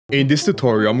In this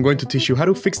tutorial, I'm going to teach you how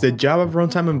to fix the Java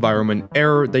Runtime Environment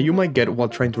error that you might get while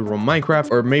trying to run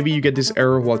Minecraft, or maybe you get this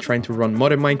error while trying to run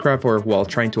modded Minecraft, or while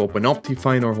trying to open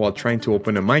Optifine, or while trying to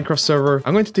open a Minecraft server.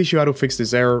 I'm going to teach you how to fix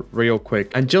this error real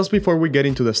quick. And just before we get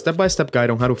into the step-by-step guide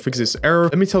on how to fix this error,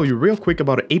 let me tell you real quick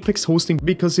about Apex hosting,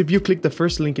 because if you click the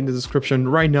first link in the description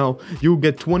right now, you'll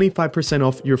get 25%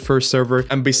 off your first server.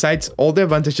 And besides all the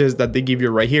advantages that they give you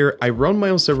right here, I run my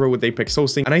own server with Apex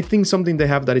hosting, and I think something they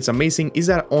have that is amazing is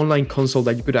that online console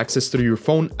that you could access through your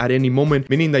phone at any moment,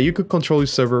 meaning that you could control your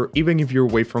server even if you're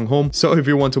away from home. So if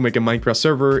you want to make a Minecraft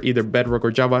server, either Bedrock or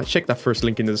Java, check that first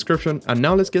link in the description. And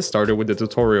now let's get started with the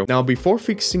tutorial. Now, before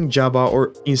fixing Java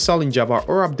or installing Java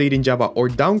or updating Java or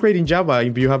downgrading Java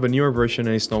if you have a newer version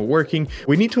and it's not working,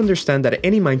 we need to understand that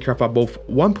any Minecraft above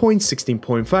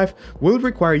 1.16.5 will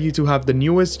require you to have the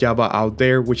newest Java out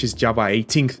there, which is Java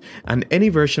 18th, and any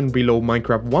version below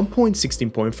Minecraft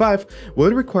 1.16.5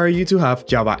 will require you to have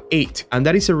Java 8. And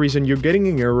that is the reason you're getting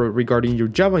an error regarding your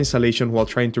Java installation while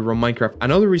trying to run Minecraft.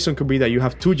 Another reason could be that you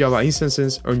have two Java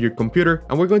instances on your computer,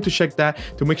 and we're going to check that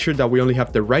to make sure that we only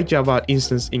have the right Java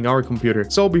instance in our computer.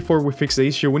 So before we fix the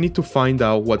issue, we need to find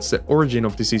out what's the origin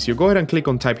of this issue. Go ahead and click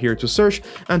on type here to search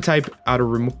and type auto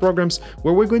remove programs,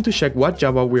 where we're going to check what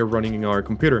Java we are running in our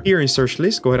computer. Here in search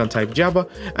list, go ahead and type Java,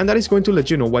 and that is going to let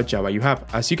you know what Java you have.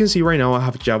 As you can see right now, I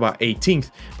have Java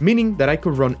 18th, meaning that I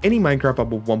could run any Minecraft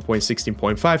above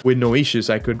 1.16.5 with no issues.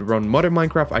 I could run modded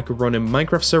Minecraft, I could run a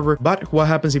Minecraft server. But what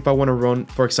happens if I want to run,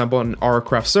 for example, an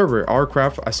Rcraft server?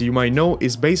 Rcraft, as you might know,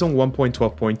 is based on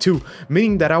 1.12.2,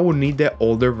 meaning that I will need the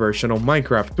older version of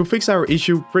Minecraft. To fix our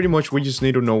issue, pretty much we just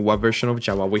need to know what version of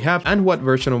Java we have and what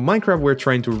version of Minecraft we're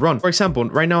trying to run. For example,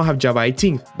 right now I have Java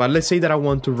 18th, but let's say that I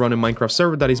want to run a Minecraft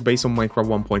server that is based on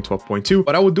Minecraft 1.12.2.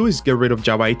 What I will do is get rid of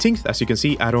Java 18th. As you can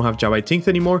see, I don't have Java 18th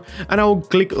anymore, and I will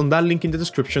click on that link in the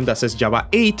description that says Java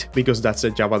 8, because that's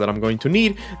the Java that I'm going to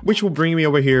need, which will bring me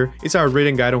over here. It's our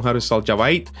written guide on how to install Java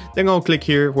 8. Then I'll click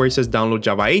here where it says download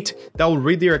Java 8. That will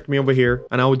redirect me over here,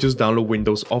 and I will just download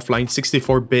Windows offline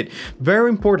 64-bit. Very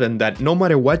important that no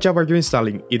matter what Java you're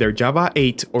installing, either Java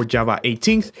 8 or Java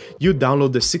 18th, you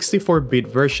download the 64-bit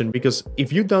version, because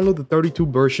if you download the 32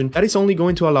 version, that is only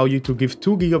going to allow you to give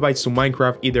 2 gigabytes to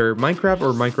Minecraft, either Minecraft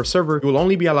or Minecraft server. You will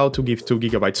only be allowed to give 2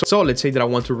 gigabytes. So let's say that I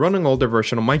want to run an older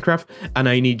version of Minecraft and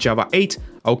I need Java 8.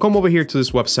 I'll come over here to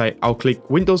this website, I'll click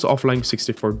Windows Offline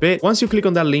 64-bit. Once you click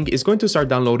on that link, it's going to start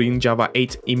downloading Java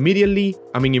 8 immediately.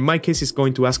 I mean, in my case, it's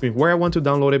going to ask me where I want to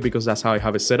download it, because that's how I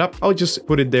have it set up. I'll just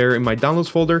put it there in my downloads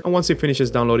folder, and once it finishes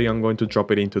downloading, I'm going to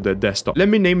drop it into the desktop. Let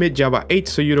me name it Java 8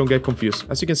 so you don't get confused.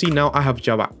 As you can see now, I have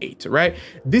Java 8, right?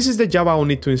 This is the Java I'll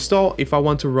need to install if I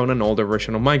want to run an older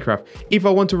version of Minecraft. If I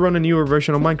want to run a newer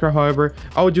version of Minecraft, however,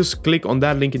 I'll just click on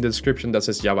that link in the description that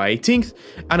says Java 18th,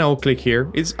 and I'll click here.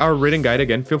 It's our written guide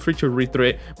again. Feel free to read through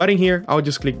it, but in here I'll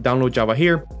just click download Java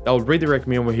here. That'll redirect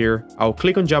me over here. I'll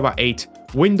click on Java 8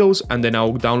 Windows, and then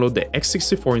I'll download the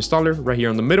x64 installer right here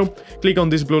in the middle. Click on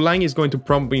this blue line. It's going to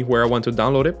prompt me where I want to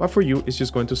download it, but for you it's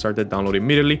just going to start the download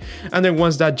immediately. And then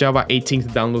once that Java 18th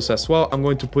downloads as well, I'm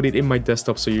going to put it in my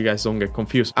desktop so you guys don't get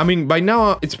confused. I mean, by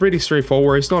now it's pretty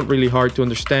straightforward. It's not really hard to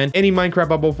understand. Any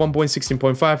Minecraft above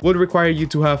 1.16.5 would require you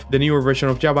to have the newer version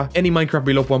of Java. Any Minecraft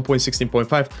below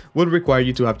 1.16.5 would require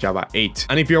you to have Java 8.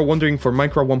 And if you're wondering for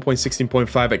Minecraft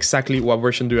 1.16.5 exactly what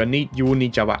version do I need, you will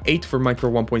need Java 8. For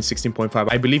Minecraft 1.16.5,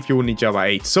 I believe you will need Java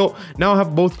 8. So now I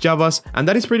have both Javas, and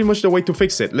that is pretty much the way to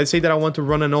fix it. Let's say that I want to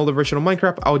run an older version of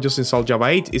Minecraft. I'll just install Java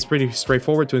 8. It's pretty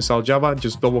straightforward to install Java.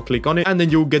 Just double click on it, and then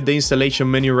you'll get the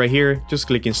installation menu right here. Just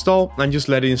click install and just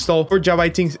let it install. For Java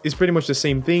 18, it's pretty much the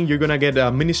same thing. You're gonna get an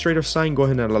administrator sign. Go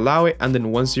ahead and allow it, and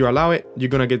then once you allow it, you're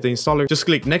gonna get the installer. Just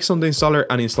click next on the installer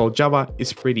and install Java.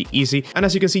 It's pretty easy. And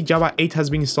as you can see, Java 8 has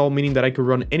been installed, meaning that I could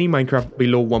run any Minecraft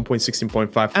below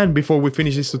 1.16.5. And before we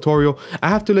finish this tutorial, I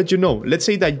have to let you know, let's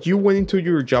say that you went into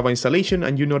your Java installation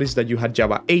and you noticed that you had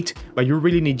Java 8, but you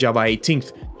really need Java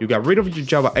 18th. You got rid of your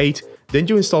Java 8, then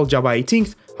you install Java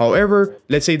 18th. However,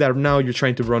 let's say that now you're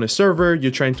trying to run a server,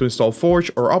 you're trying to install Forge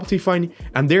or Optifine,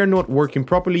 and they're not working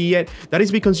properly yet. That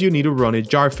is because you need to run a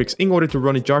jar fix. In order to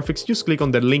run a jar fix, just click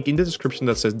on the link in the description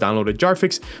that says download a jar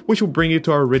fix, which will bring you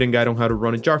to our written guide on how to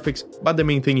run a jar fix. But the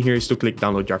main thing here is to click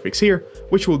download jar fix here,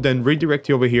 which will then redirect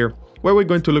you over here where we're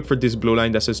going to look for this blue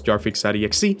line that says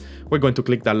jarfix.exe. We're going to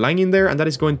click that line in there, and that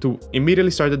is going to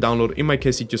immediately start the download. In my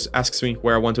case, it just asks me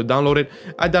where I want to download it.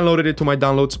 I downloaded it to my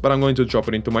downloads, but I'm going to drop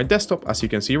it into my desktop, as you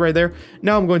can see right there.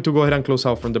 Now I'm going to go ahead and close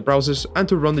out from the browsers, and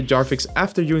to run the jarfix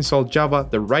after you install Java,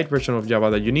 the right version of Java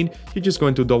that you need, you're just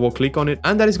going to double click on it,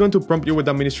 and that is going to prompt you with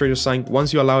the administrator sign.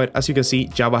 Once you allow it, as you can see,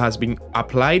 Java has been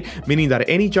applied, meaning that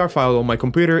any jar file on my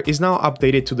computer is now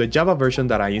updated to the Java version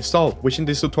that I installed, which in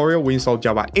this tutorial we installed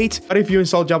Java 8, but if you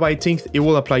install Java 18th, it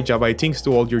will apply Java 18th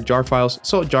to all your jar files,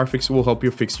 so jarfix will help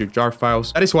you fix your jar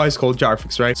files. That is why it's called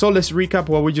jarfix, right? So let's recap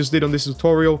what we just did on this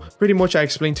tutorial. Pretty much I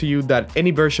explained to you that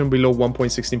any version below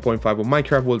 1.16.5 of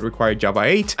Minecraft will require Java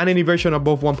 8, and any version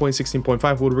above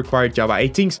 1.16.5 will require Java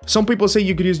 18th. Some people say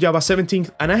you could use Java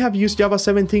 17th, and I have used Java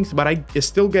 17th, but I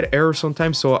still get errors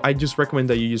sometimes, so I just recommend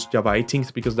that you use Java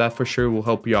 18th because that for sure will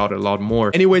help you out a lot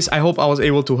more. Anyways, I hope I was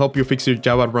able to help you fix your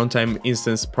Java runtime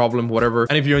instance problem, whatever.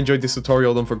 And if you enjoyed this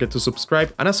tutorial, don't forget to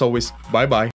subscribe, and as always, bye bye.